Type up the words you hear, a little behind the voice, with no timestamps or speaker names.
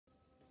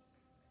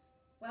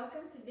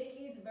Welcome to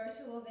Vicki's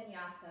virtual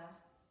Vinyasa.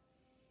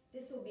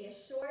 This will be a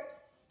short,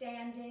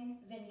 standing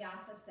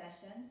Vinyasa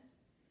session.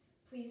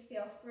 Please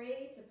feel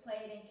free to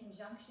play it in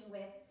conjunction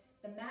with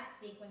the mat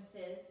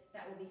sequences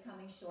that will be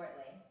coming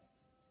shortly.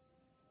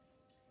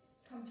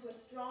 Come to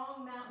a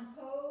strong mountain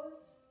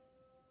pose.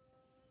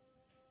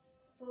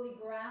 Fully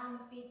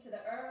ground the feet to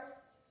the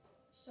earth,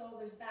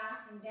 shoulders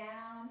back and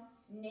down,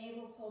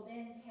 navel pulled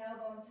in,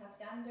 tailbone tucked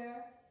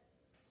under,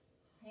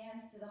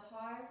 hands to the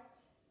heart,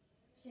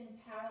 chin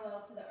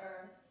parallel to the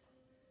earth.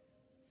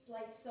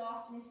 Slight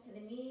softness to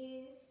the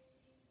knees.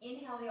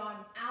 Inhale the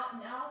arms out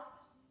and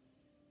up.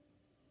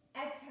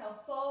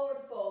 Exhale, forward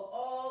fold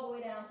all the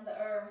way down to the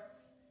earth.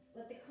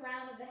 Let the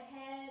crown of the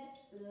head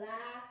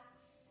relax.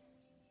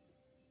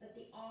 Let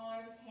the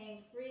arms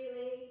hang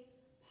freely,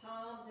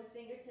 palms or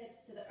fingertips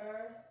to the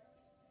earth.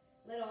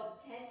 Let all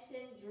the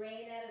tension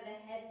drain out of the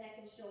head, neck,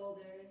 and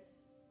shoulders.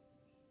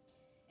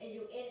 As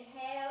you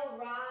inhale,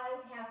 rise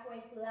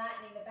halfway,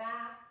 flattening the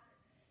back.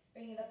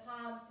 Bringing the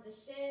palms to the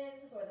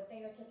shins or the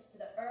fingertips to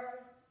the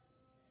earth.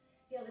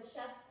 Feel the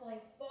chest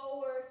pulling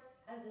forward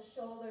as the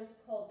shoulders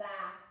pull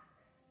back.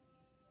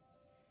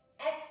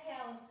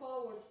 Exhale and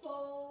forward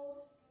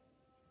fold.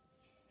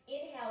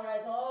 Inhale,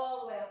 rise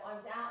all the way up,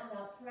 arms out and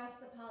up. Press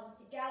the palms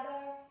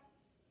together.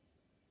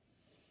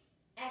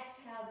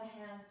 Exhale the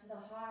hands to the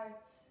heart.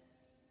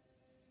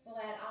 We'll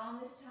add on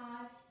this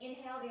time.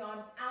 Inhale the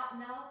arms out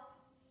and up.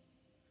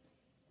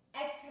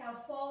 Exhale,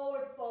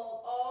 forward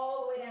fold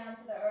all the way down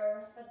to the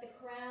earth. Let the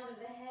crown of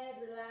the head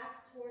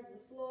relax towards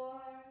the floor.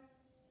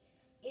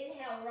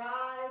 Inhale,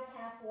 rise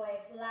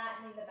halfway,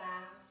 flattening the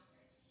back.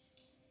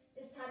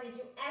 This time as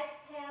you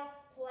exhale,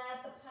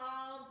 plant the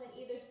palms on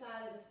either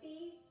side of the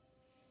feet.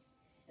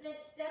 And then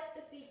step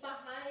the feet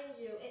behind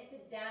you into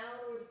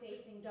downward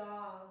facing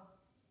dog.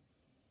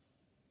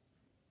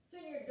 So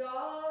in your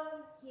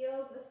dog,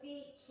 heels of the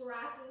feet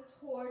tracking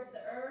towards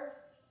the earth.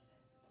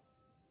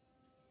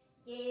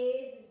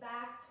 Gaze is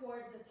back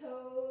towards the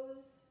toes.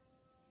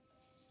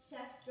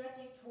 Chest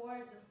stretching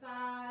towards the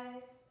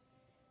thighs.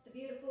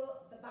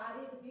 The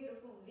body is a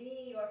beautiful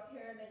V or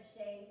pyramid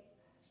shape.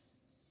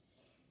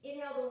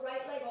 Inhale the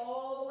right leg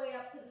all the way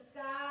up to the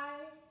sky.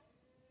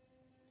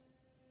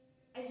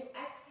 As you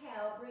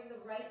exhale, bring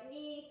the right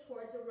knee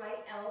towards the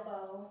right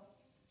elbow.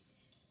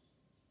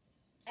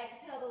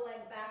 Exhale the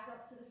leg back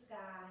up to the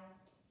sky.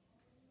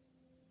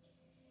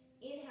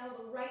 Inhale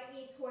the right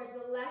knee towards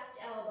the left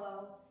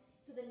elbow.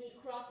 So the knee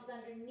crosses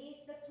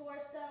underneath the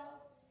torso.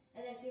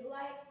 And then if you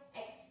like,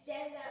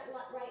 extend that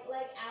right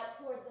leg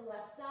out towards the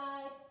left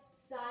side.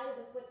 Side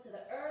of the foot to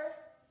the earth.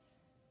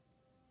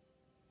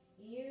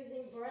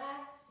 Using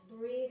breath,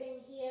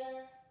 breathing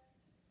here.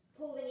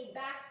 Pull the knee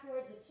back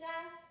towards the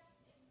chest.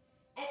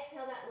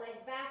 Exhale that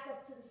leg back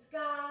up to the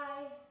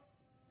sky.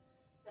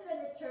 And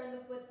then return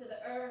the foot to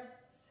the earth.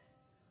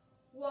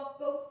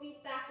 Walk both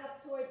feet back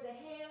up towards the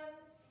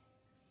hands.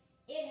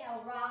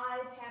 Inhale,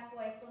 rise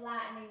halfway,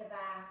 flattening the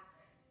back.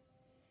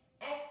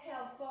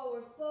 Exhale,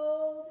 forward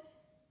fold.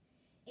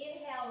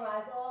 Inhale,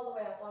 rise all the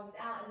way up, arms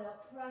out and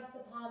up. Press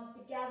the palms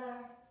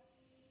together.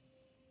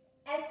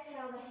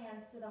 Exhale the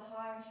hands to the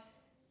heart.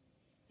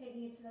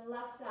 Taking it to the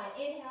left side.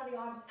 Inhale the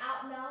arms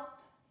out and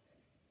up.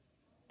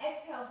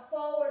 Exhale,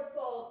 forward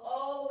fold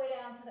all the way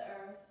down to the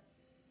earth.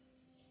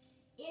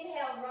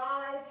 Inhale,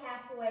 rise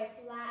halfway,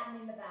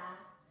 flattening the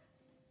back.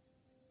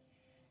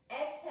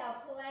 Exhale,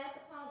 plant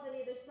the palms on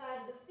either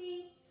side of the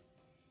feet.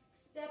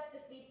 Step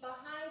the feet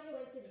behind you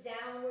into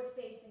downward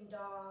facing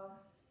dog.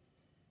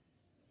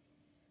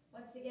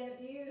 Once again,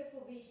 a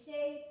beautiful V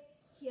shape.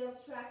 Heels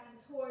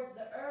tracking towards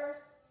the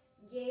earth.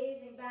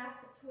 Gazing back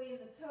between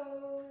the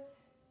toes.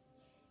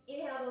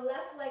 Inhale the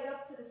left leg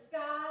up to the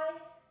sky.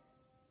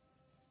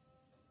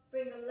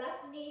 Bring the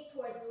left knee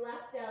towards the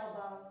left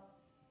elbow.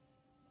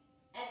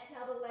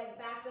 Exhale the leg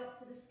back up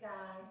to the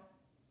sky.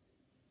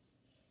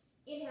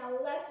 Inhale,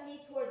 left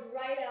knee towards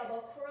right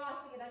elbow,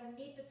 crossing it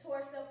underneath the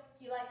torso.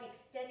 If you like,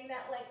 extending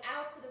that leg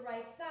out to the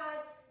right side,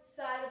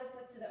 side of the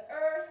foot to the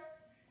earth.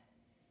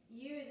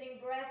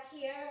 Using breath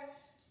here.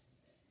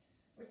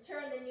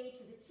 Return the knee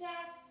to the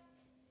chest.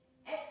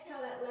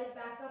 Exhale that leg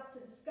back up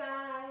to the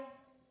sky.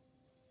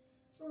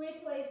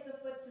 Replace the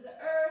foot to the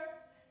earth.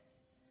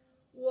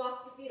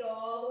 Walk the feet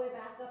all the way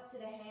back up to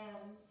the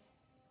hands.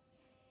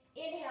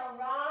 Inhale,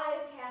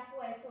 rise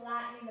halfway,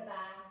 flattening the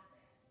back.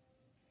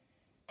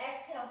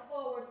 Exhale,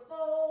 forward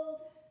fold.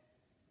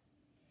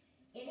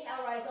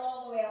 Inhale, rise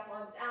all the way up,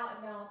 arms out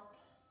and up.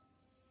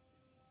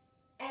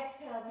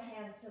 Exhale the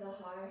hands to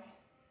the heart.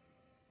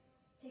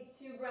 Take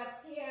 2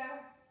 breaths here.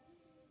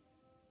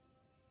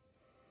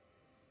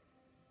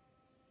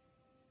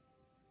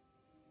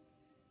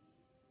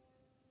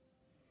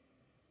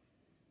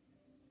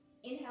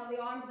 Inhale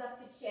the arms up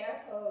to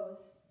chair pose.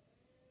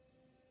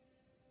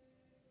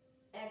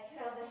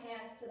 Exhale the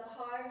hands to the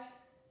heart.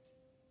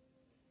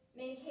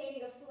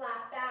 Maintaining a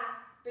flat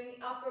back,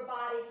 bring upper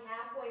body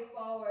halfway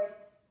forward.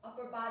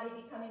 Upper body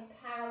becoming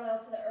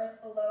parallel to the earth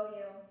below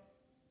you.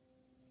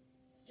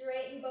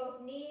 Straighten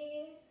both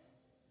knees.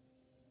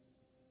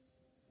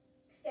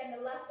 Extend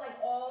the left leg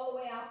all the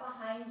way out out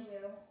behind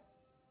you.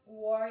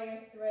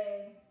 Warrior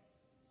three.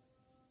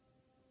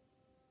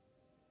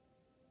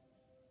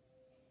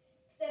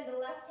 Extend the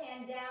left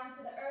hand down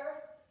to the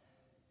earth.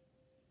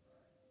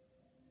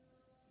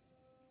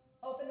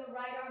 Open the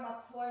right arm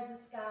up towards the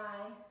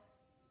sky.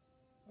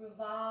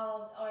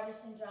 Revolved Ardha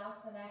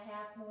Chandrasana,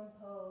 half moon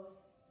pose.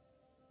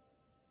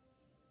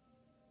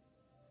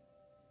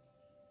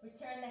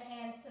 Return the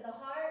hands to the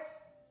heart.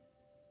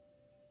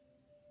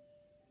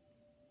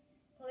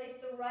 Place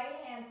the right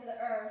hand to the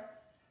earth.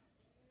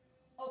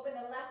 Open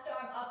the left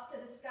arm up to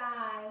the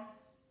sky.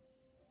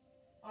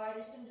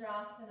 Ardha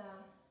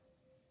Chandrasana.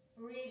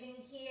 Breathing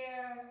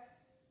here.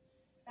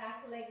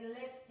 Back leg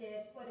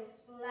lifted, foot is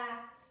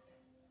flexed.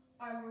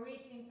 Arm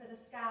reaching for the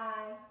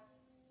sky.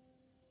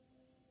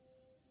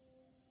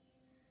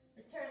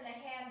 Return the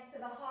hands to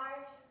the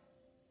heart.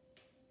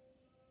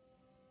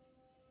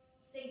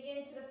 Sink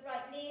into the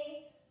front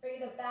knee.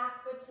 Bring the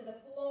back foot to the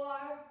floor.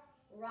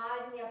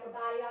 Rising the upper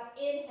body up.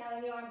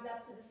 Inhaling the arms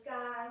up to the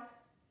sky.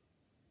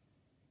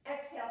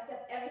 Exhale,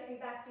 step everything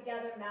back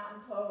together,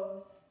 mountain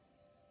pose.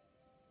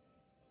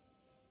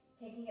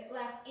 Taking it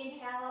left,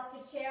 inhale up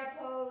to chair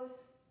pose.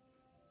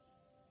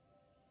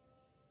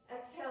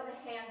 Exhale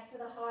the hands to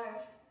the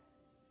heart.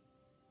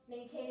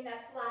 Maintaining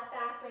that flat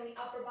back, bring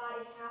the upper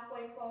body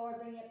halfway forward,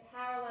 bring it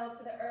parallel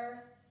to the earth.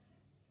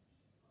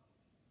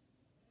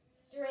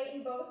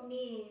 Straighten both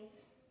knees.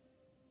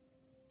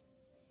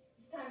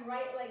 This time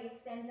right leg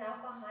extends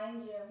out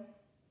behind you.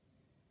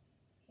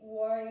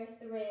 Warrior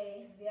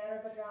three,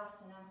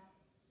 Virabhadrasana.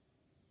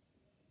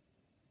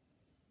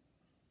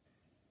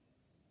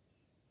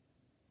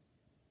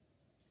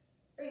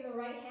 Bring the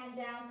right hand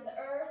down to the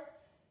earth.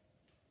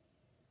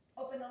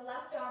 Open the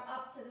left arm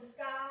up to the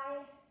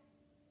sky.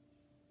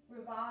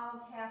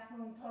 Revolved half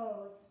moon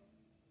pose.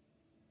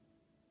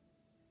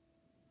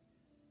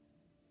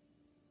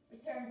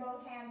 Return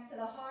both hands to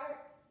the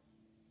heart.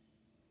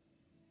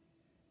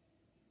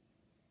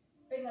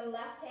 Bring the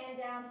left hand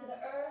down to the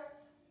earth.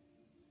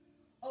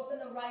 Open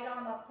the right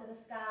arm up to the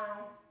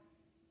sky.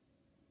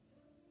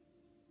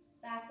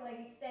 Back leg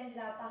extended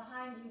out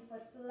behind you,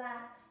 foot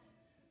flexed.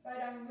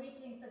 Right arm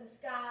reaching for the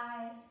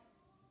sky.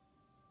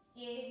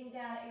 Gazing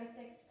down at your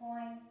fixed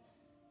point.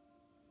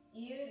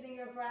 Using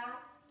your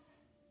breath.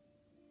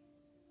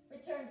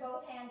 Return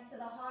both hands to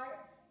the heart.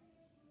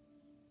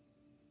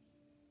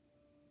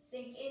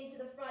 Sink into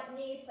the front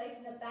knee,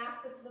 placing the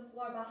back foot to the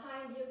floor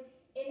behind you.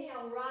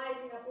 Inhale,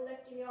 rising up,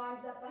 lifting the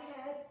arms up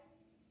ahead.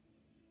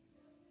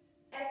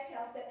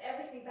 Exhale, step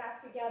everything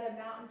back together,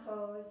 mountain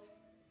pose.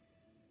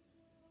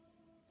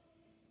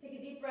 Take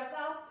a deep breath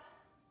up.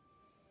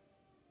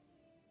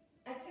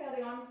 Exhale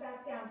the arms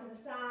back down to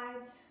the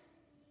sides.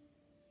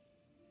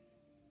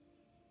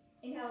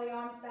 Inhale the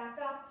arms back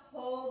up,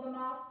 hold them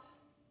up.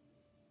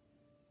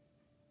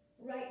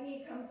 Right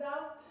knee comes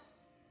up.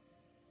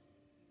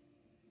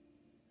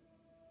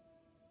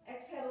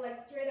 Exhale the legs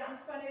straight out in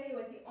front of you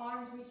as the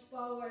arms reach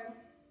forward.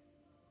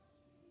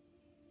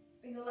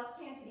 Bring the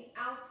left hand to the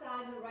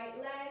outside of the right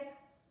leg.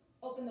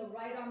 Open the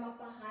right arm up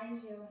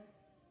behind you.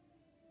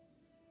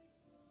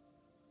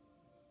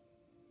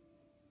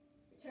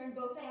 Return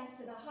both hands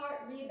to the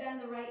heart.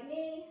 Rebend the right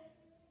knee.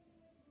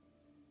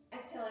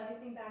 Exhale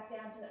everything back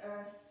down to the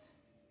earth.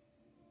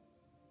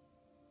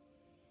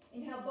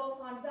 Inhale both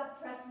arms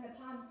up, pressing the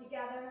palms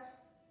together.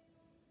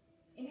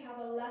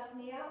 Inhale the left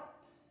knee up.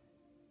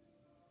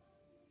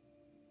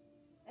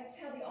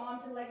 Exhale the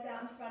arms and legs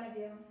out in front of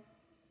you.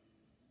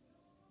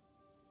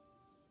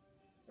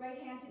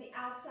 Right hand to the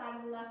outside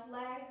of the left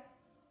leg.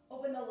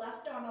 Open the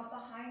left arm up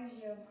behind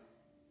you.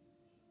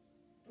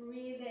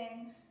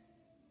 Breathing.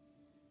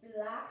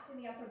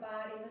 Relaxing the upper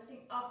body,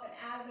 lifting up and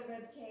out of the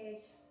rib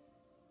cage.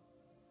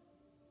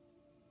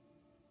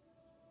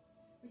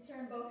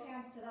 Return both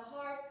hands to the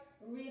heart.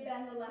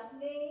 Rebend the left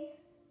knee.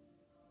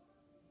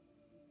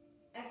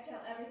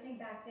 Exhale everything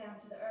back down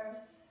to the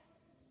earth.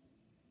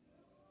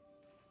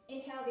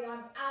 Inhale the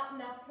arms out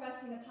and up,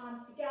 pressing the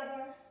palms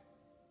together.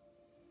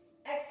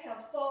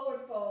 Exhale,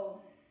 forward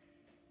fold.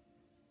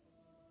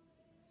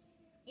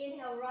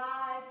 Inhale,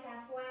 rise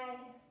halfway.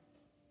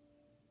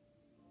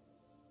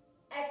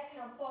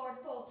 Exhale, forward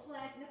fold,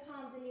 planting the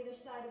palms on either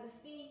side of the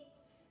feet.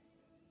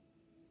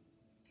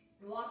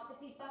 Walk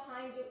the feet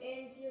behind you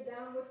into your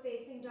downward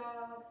facing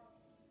dog.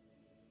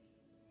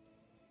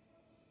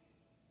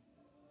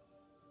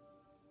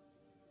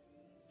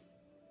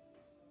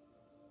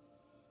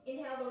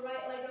 Inhale the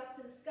right leg up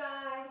to the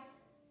sky.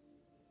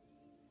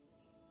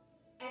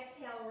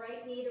 Exhale,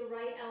 right knee to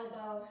right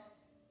elbow.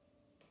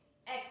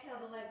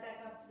 Exhale the leg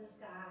back up to the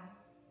sky.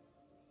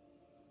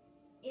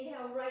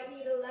 Inhale, right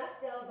knee to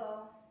left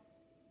elbow.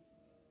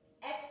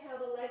 Exhale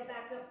the leg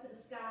back up to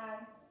the sky.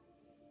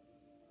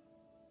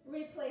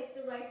 Replace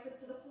the right foot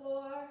to the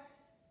floor.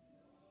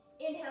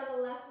 Inhale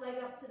the left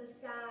leg up to the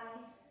sky.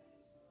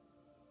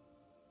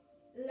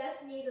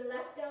 Left knee to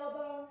left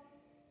elbow.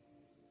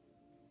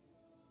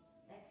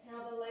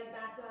 Exhale the leg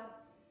back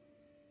up.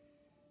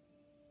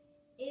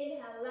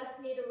 Inhale,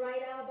 left knee to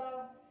right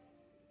elbow.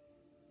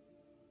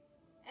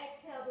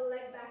 Exhale the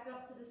leg back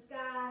up to the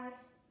sky.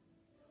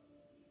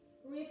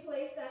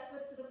 Replace that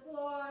foot to the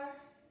floor.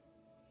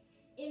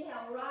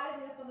 Inhale,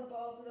 rising up on the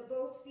balls of the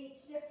both feet,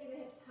 shifting the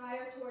hips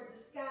higher towards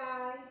the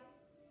sky.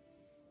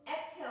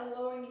 Exhale,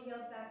 lowering the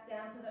heels back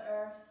down to the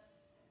earth.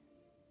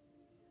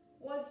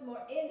 Once more,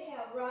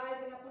 inhale,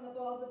 rising up on the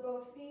balls of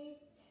both feet.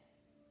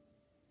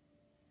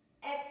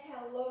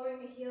 Exhale,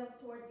 lowering the heels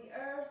towards the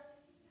earth.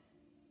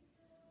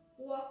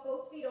 Walk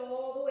both feet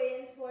all the way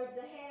in towards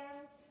the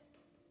hands.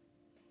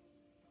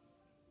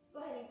 Go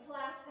ahead and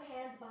clasp the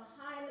hands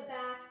behind the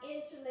back,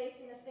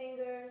 interlacing the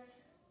fingers.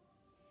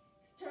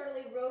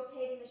 Externally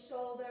rotating the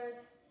shoulders,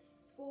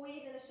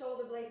 squeezing the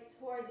shoulder blades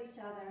towards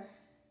each other.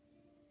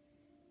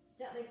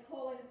 Gently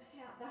pulling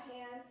the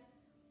hands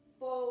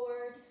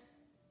forward.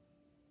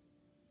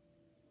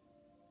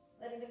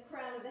 Letting the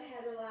crown of the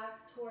head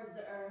relax towards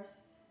the earth.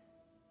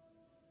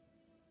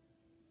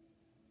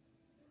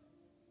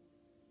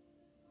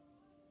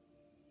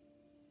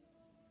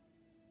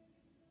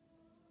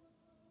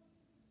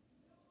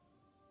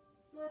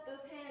 Let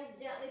those hands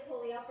gently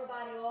pull the upper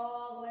body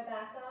all the way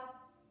back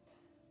up.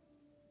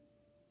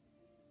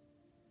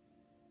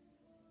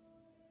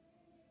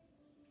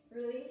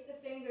 Release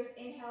the fingers,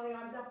 inhale the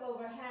arms up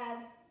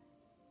overhead.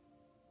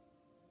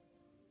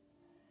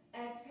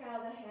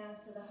 Exhale the hands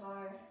to the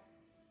heart.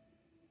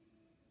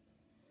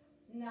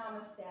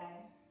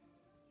 Namaste.